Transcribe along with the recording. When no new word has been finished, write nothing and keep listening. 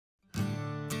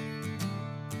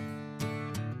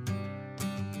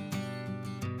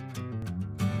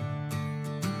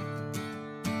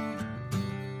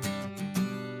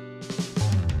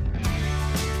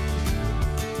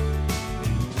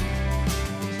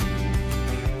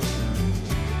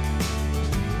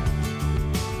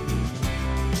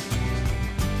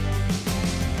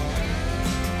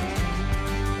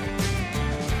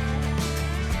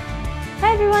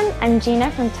I'm Gina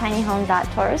from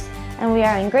tinyhome.tours, and we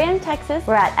are in Graham, Texas.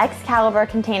 We're at Excalibur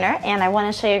Container, and I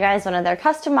want to show you guys one of their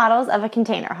custom models of a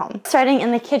container home. Starting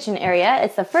in the kitchen area,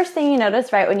 it's the first thing you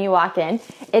notice right when you walk in.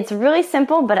 It's really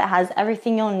simple, but it has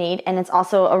everything you'll need, and it's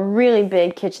also a really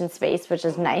big kitchen space, which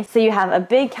is nice. So you have a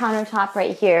big countertop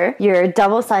right here, your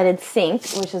double-sided sink,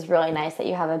 which is really nice that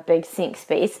you have a big sink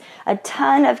space, a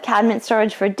ton of cabinet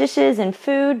storage for dishes and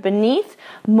food beneath,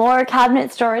 more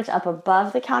cabinet storage up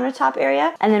above the countertop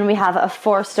area, and then we have a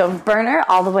 4-stove burner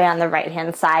all the way on the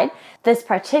right-hand side. This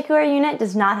particular unit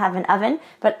does not have an oven,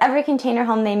 but every container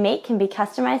home they make can be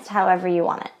customized however you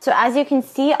want it. So as you can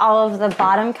see, all of the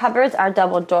bottom cupboards are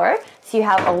double door, so you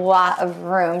have a lot of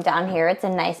room down here. It's a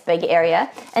nice big area.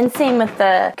 And same with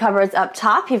the cupboards up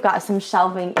top. You've got some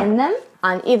shelving in them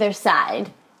on either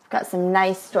side. Got some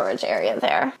nice storage area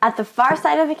there. At the far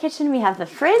side of the kitchen, we have the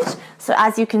fridge. So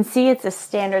as you can see, it's a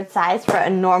standard size for a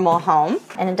normal home,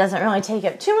 and it doesn't really take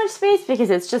up too much space because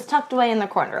it's just tucked away in the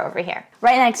corner over here.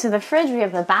 Right next to the fridge, we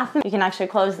have the bathroom. You can actually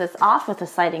close this off with a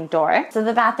sliding door. So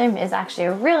the bathroom is actually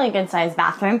a really good sized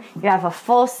bathroom. You have a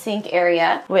full sink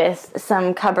area with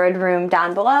some cupboard room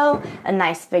down below, a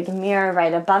nice big mirror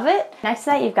right above it. Next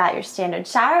to that, you've got your standard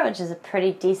shower, which is a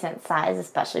pretty decent size,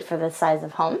 especially for this size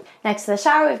of home. Next to the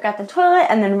shower, we've got the toilet,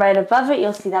 and then right above it,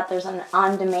 you'll see that there's an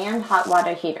on-demand hot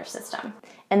water heater system.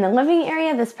 In the living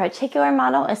area, this particular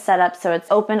model is set up so it's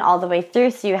open all the way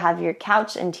through, so you have your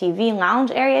couch and TV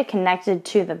lounge area connected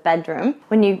to the bedroom.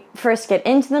 When you first get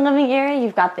into the living area,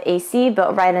 you've got the AC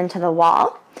built right into the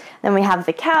wall. Then we have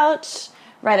the couch.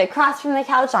 Right across from the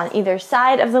couch on either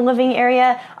side of the living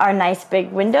area are nice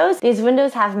big windows. These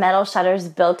windows have metal shutters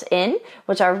built in,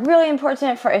 which are really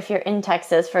important for if you're in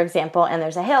Texas, for example, and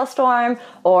there's a hailstorm,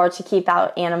 or to keep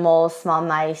out animals, small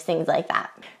mice, things like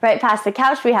that. Right past the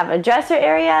couch, we have a dresser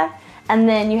area, and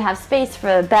then you have space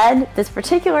for a bed. This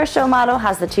particular show model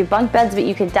has the 2 bunk beds, but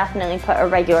you could definitely put a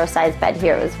regular size bed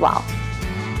here as well.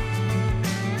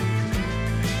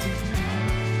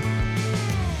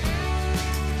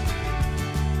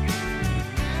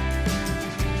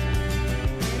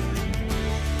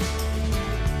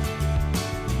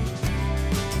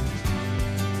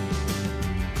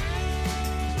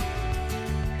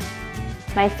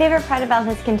 My favorite part about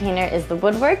this container is the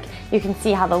woodwork. You can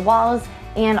see how the walls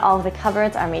and all of the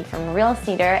cupboards are made from real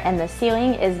cedar, and the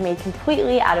ceiling is made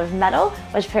completely out of metal,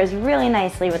 which pairs really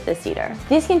nicely with the cedar.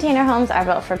 These container homes are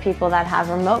built for people that have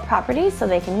remote properties, so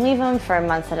they can leave them for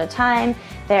months at a time.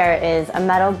 There is a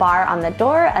metal bar on the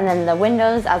door, and then the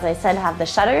windows, as I said, have the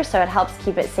shutters, so it helps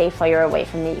keep it safe while you're away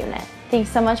from the unit. Thanks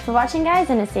so much for watching, guys,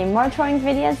 and to see more touring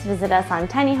videos, visit us on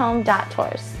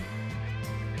tinyhome.tours.